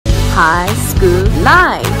High School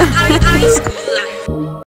Life. High School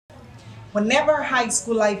Life. Whenever High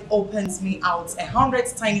School Life opens me out, 100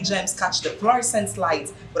 tiny gems catch the fluorescent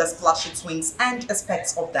light with a splash of twins and a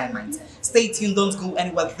specks of diamonds. Stay tuned, don't go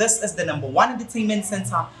anywhere. This is the #1 entertainment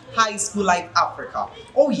center, High School Life Africa.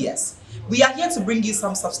 Oh yes, we are here to bring you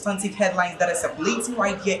some substantive headlines that are circulating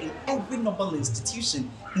right here in every noble institution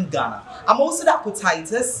in Ghana. I'm also the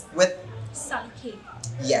Titus with Sally.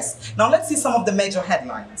 Yes. Now let's see some of the major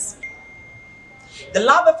headlines. The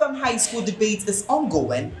Luvfm High School debate is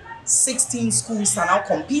ongoing. 16 schools are now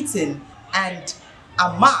competing, and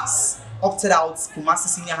Amas opted out. Kumasi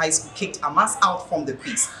Senior High School kicked Amas out from the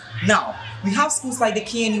quiz. Now, we have schools like the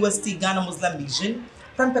KNUST Ghana Muslim Mission,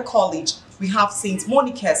 Prempeh College, we have St.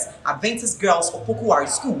 Monica's Adventist Girls Opokuwari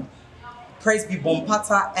School, Presby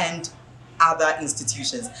Bompata, and other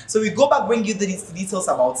institutions. So we go back, bring you the details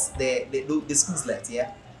about the schools left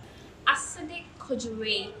here. Acidic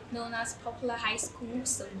Kojure, known as Popular High School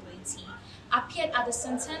Celebrity, appeared at the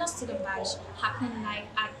Centennial Student Bash happening live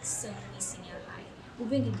at St. Louis Senior High. We'll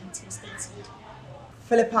bring the details later.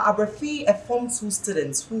 Philippa Abrefi, a Form 2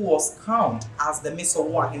 student who was crowned as the Miss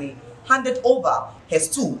Owahini, handed over her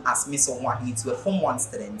stool as Miss Owahini to a Form 1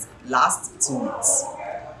 student last 2 weeks.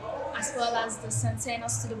 As well as the Centennial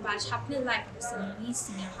Student Bash happening live at the St. Louis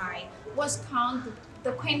Senior High, was crowned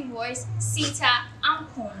the Queen Voice Sita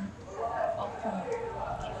Ampon.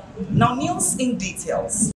 Now news in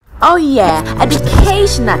details. Oh yeah,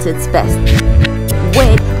 education at its best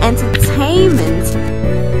with entertainment.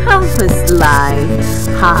 Campus Live,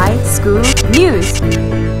 High School News,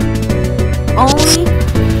 only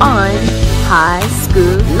on High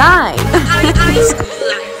School Live. High School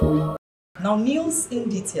Live. Now news in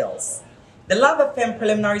details. The Luvfm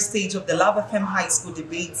preliminary stage of the Luvfm High School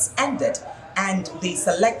debates ended, and they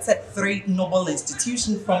selected 3 noble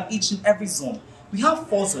institutions from each and every zone. We have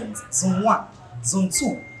 4 zones: Zone 1, Zone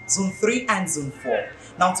 2, Zone 3, and Zone 4.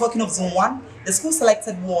 Now talking of Zone 1, the school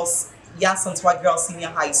selected was Yasantwa Girls Senior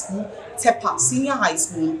High School, Tepa Senior High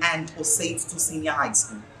School, and Oseit 2 Senior High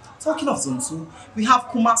School. Talking of Zone 2, we have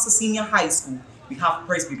Kumasi Senior High School, we have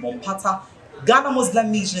Presby Bompata, Ghana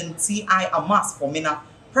Muslim Mission, T.I. Amas for Mina,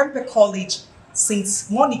 Prempeh College, St.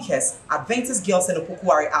 Monica's, Adventist Girls, and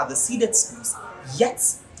Opokuwari are the seeded schools.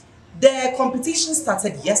 Yet, the competition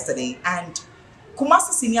started yesterday, and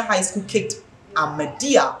Kumasi Senior High School kicked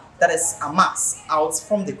Ahmadiyya, that is Amas, out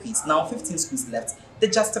from the quiz. Now 15 schools left. The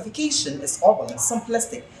justification is overly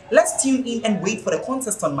simplistic. Let's tune in and wait for the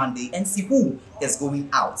contest on Monday and see who is going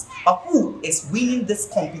out. But who is winning this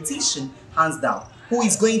competition hands down? Who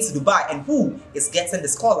is going to Dubai and who is getting the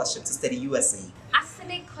scholarship to study USA?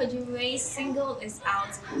 Acidic Kojure's single is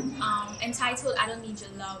out, entitled "I Don't Need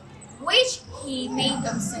Your Love," which he made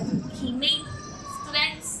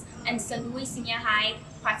students and St. Louis Senior High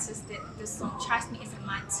practice the song. Trust me, it's a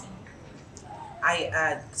mad team.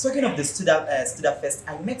 Talking of the Studa Fest,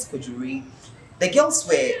 I met Kojure. The girls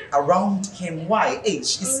were around him. Why?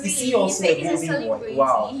 Age? Is he also a moving boy?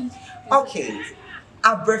 Wow. Okay.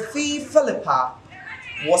 Abrefi Philippa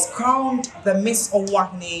was crowned the Miss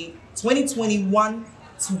Owahini 2021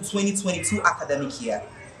 to 2022 academic year.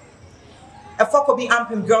 Efokobi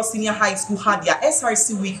Ampem Girls Senior High School had their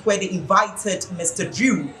SRC week where they invited Mr.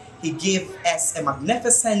 Drew. He gave us a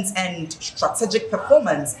magnificent and strategic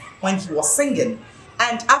performance when he was singing.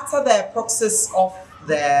 And after the process of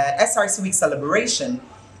the SRC week celebration,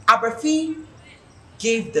 Abrefi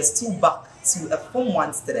gave the stool back to a Form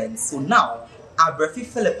 1 student. So now, Abrefi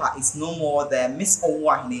Philippa is no more the Miss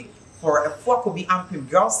Owahini for Efokobi Ampem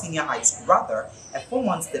Girls Senior High School. Rather, a Form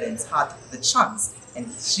 1 student had the chance,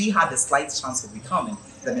 and she had a slight chance of becoming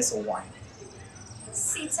the Miss Owahini.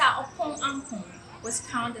 Sita Opon Ampon was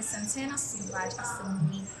crowned the Centennial Student Badge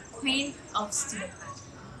Assembly Queen of Student Badge.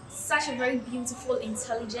 Such a very beautiful,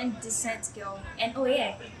 intelligent, decent girl, and oh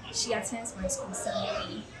yeah, she attends my school,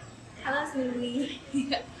 Louis. Hello, Louis.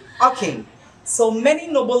 Okay, so many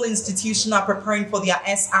noble institutions are preparing for their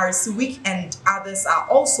SRC week, and others are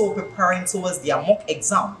also preparing towards their mock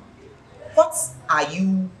exam. What are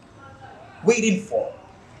you waiting for?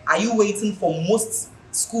 Are you waiting for most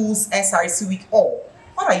schools' SRC week, or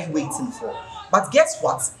what are you waiting for? But guess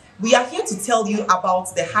what? We are here to tell you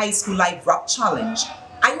about the High School Live Rap Challenge.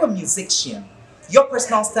 Are you a musician? Your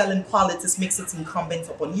personal style and qualities makes it incumbent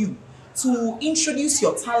upon you to introduce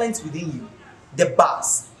your talent within you. The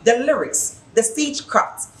bars, the lyrics, the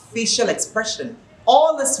stagecraft, facial expression,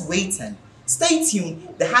 all is waiting. Stay tuned.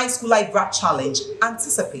 The High School Live Rap Challenge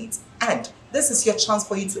anticipates, and this is your chance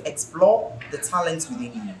for you to explore the talent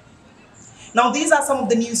within you. Now, these are some of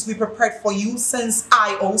the news we prepared for you since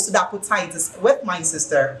I also Titus with my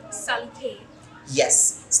sister Sally.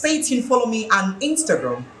 Yes, stay tuned. Follow me on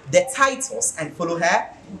Instagram, the titles, and follow her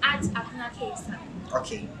at Apuna Keita.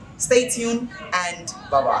 Okay, stay tuned and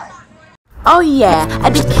bye bye. Oh yeah,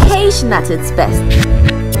 education at its best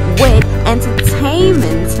with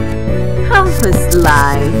entertainment, campus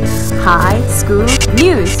life, high school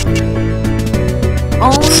news.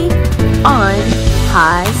 Only on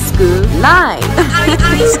High School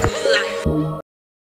Live.